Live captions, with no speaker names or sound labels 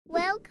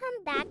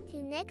Welcome back to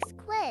next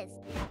quiz.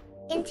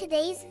 In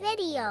today's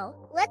video,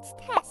 let's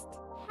test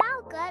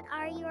how good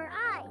are your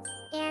eyes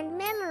and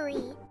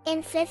memory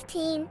in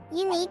 15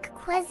 unique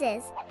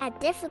quizzes at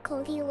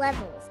difficulty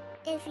levels.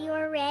 If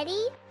you're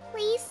ready,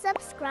 please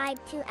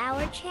subscribe to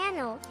our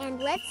channel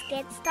and let's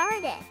get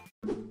started.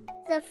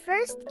 The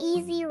first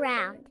easy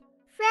round.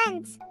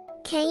 Friends,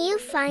 can you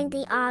find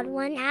the odd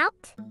one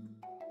out?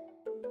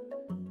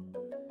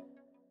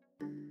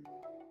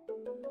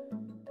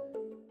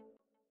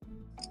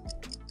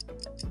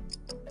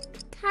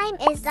 Time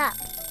is up.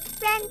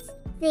 Friends,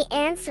 the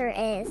answer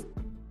is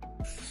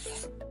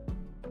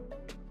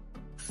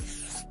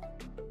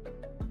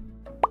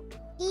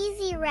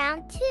easy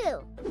round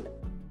 2.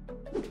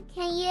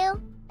 Can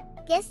you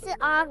guess the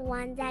odd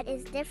one that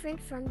is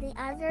different from the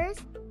others?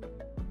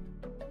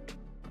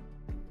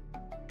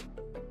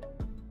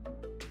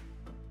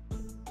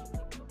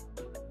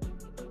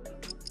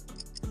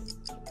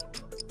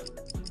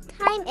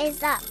 Time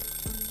is up.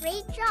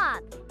 Great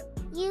job.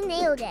 You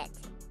nailed it.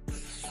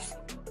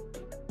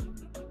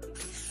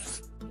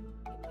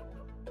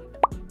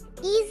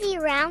 Easy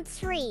round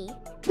 3.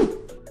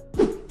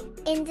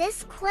 In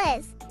this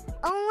quiz,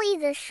 only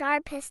the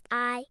sharpest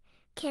eye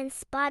can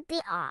spot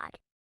the odd.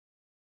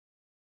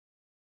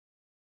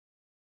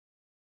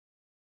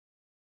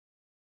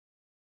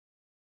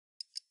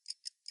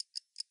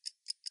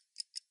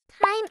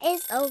 Time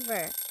is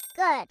over.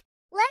 Good.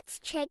 Let's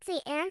check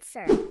the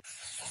answer.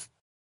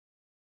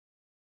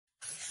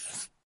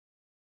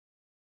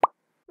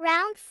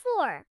 Round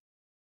 4.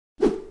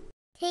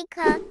 Take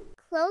a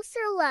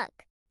closer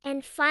look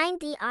and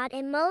find the odd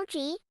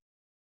emoji.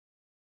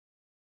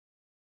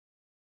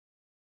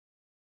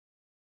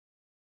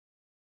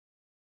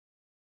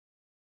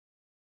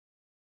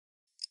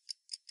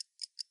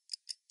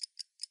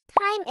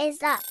 Time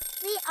is up.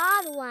 The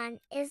odd one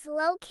is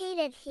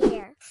located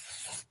here.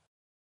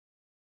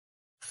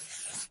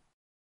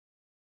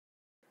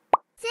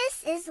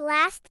 This is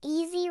last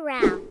easy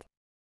round.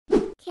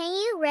 Can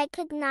you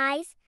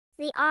recognize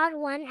the odd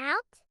one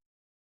out?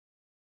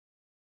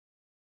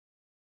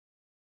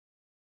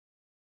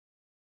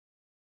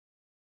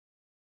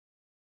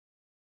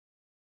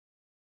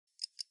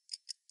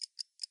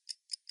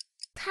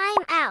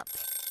 Time out.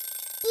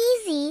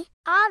 Easy,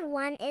 odd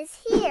one is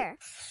here.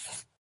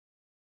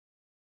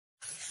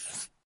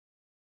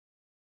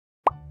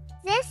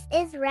 This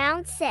is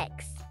round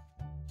 6.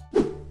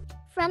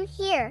 From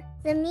here,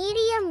 the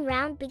medium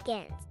round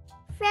begins.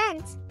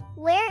 Friends,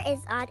 where is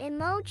odd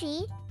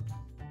emoji?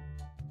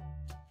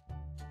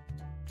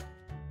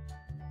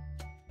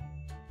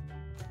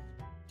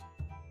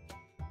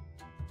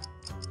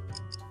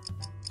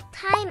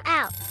 Time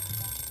out.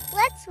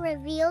 Let's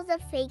reveal the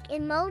fake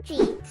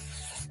emoji.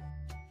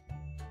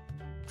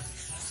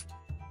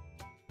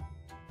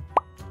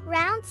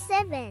 Round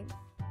 7.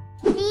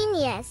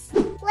 Genius.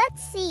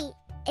 Let's see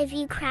if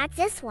you crack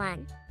this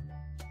one.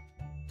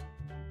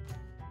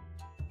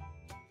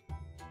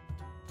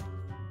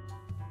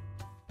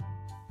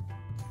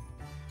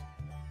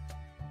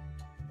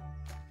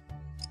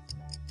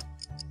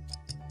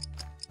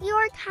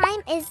 Your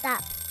time is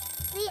up.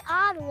 The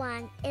odd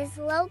one is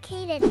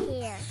located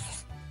here.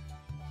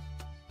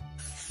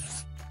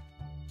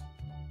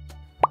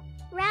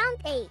 Round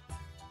 8.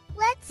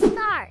 Let's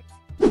start.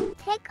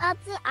 Pick up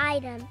the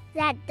item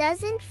that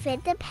doesn't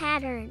fit the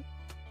pattern.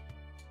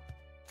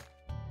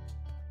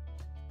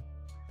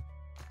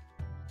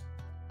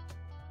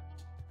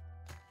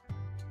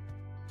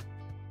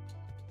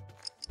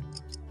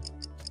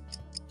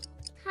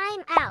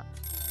 Time out.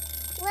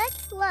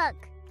 Let's look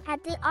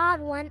at the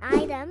odd one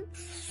item.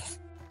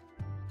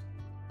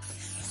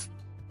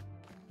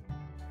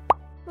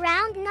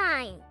 Round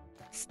 9.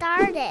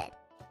 Started.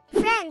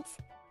 Friends,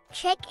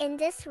 check in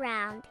this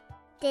round.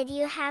 Did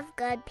you have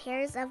good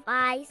pairs of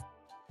eyes?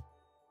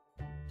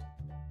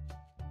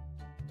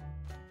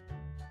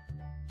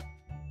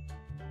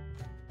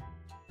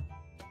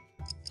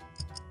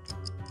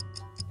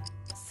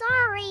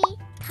 Sorry,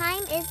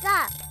 time is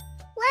up.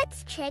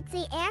 Let's check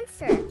the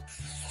answer.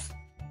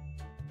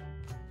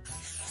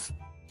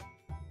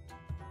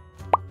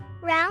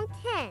 Round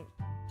 10.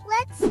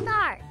 Let's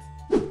start.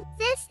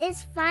 This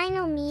is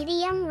final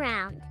medium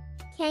round.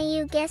 Can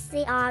you guess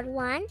the odd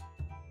one?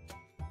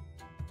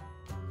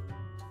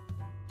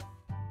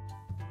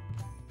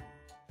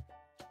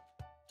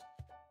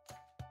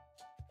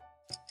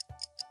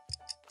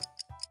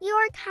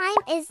 Your time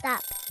is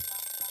up.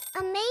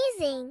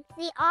 Amazing!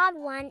 The odd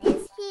one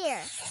is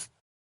here.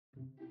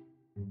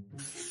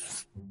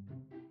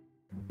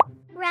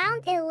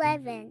 Round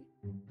 11.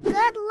 Good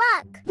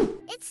luck!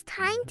 It's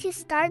time to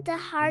start the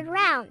hard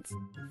rounds.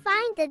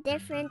 Find the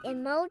different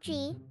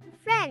emoji.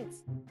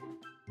 Friends,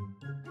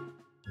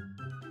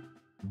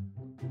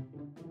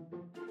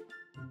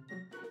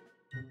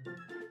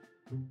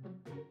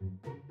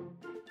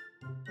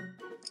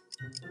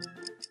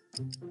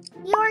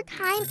 your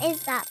time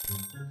is up.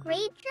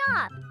 Great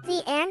job!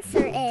 The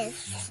answer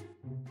is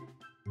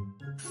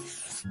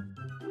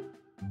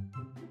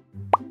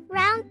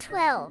round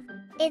 12.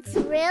 It's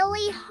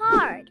really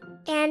hard.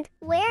 And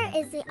Where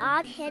is the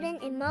odd hidden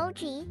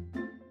emoji?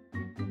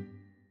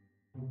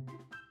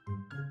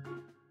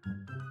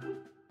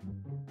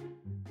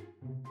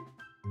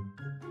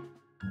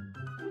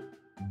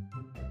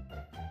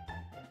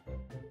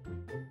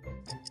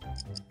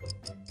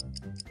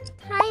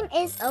 Time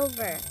is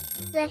over.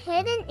 The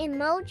hidden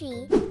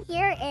emoji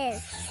here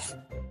is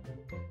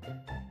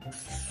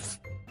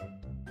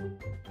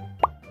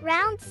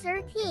round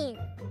 13.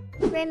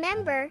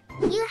 Remember,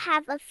 you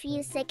have a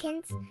few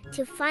seconds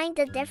to find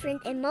the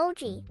different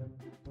emoji.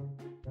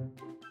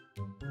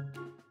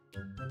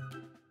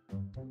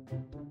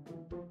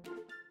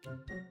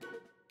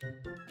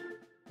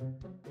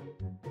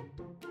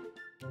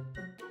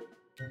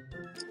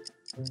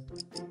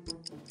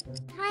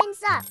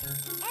 Time's up.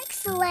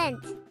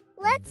 Excellent.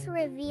 Let's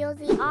reveal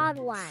the odd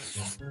one.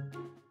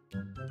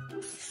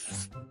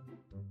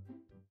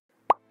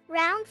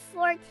 Round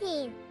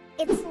 14.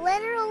 It's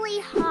literally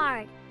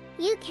hard.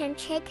 You can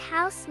check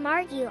how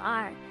smart you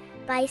are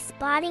by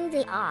spotting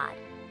the odd.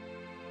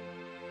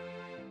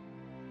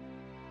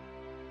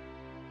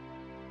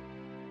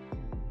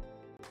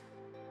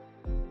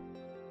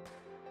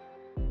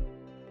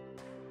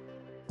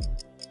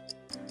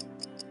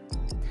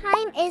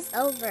 Time is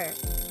over.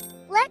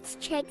 Let's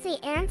check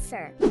the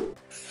answer.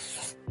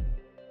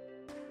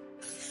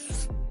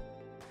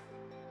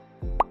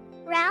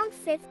 Round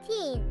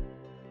 15.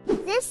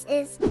 This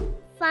is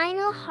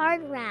final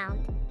hard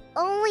round.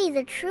 Only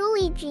the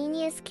truly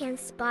genius can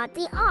spot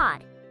the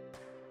odd.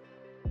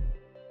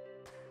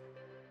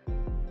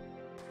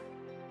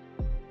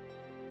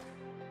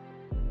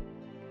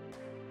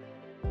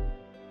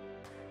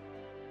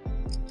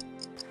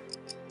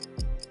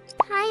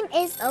 Time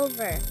is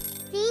over.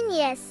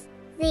 Genius.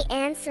 The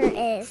answer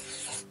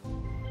is...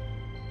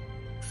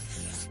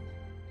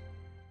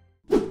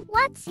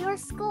 What's your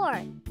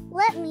score?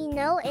 Let me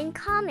know in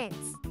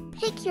comments.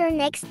 Pick your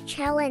next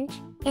challenge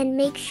and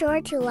make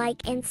sure to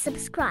like and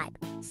subscribe.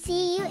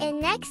 See you in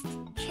next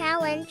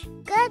challenge.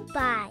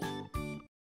 Goodbye.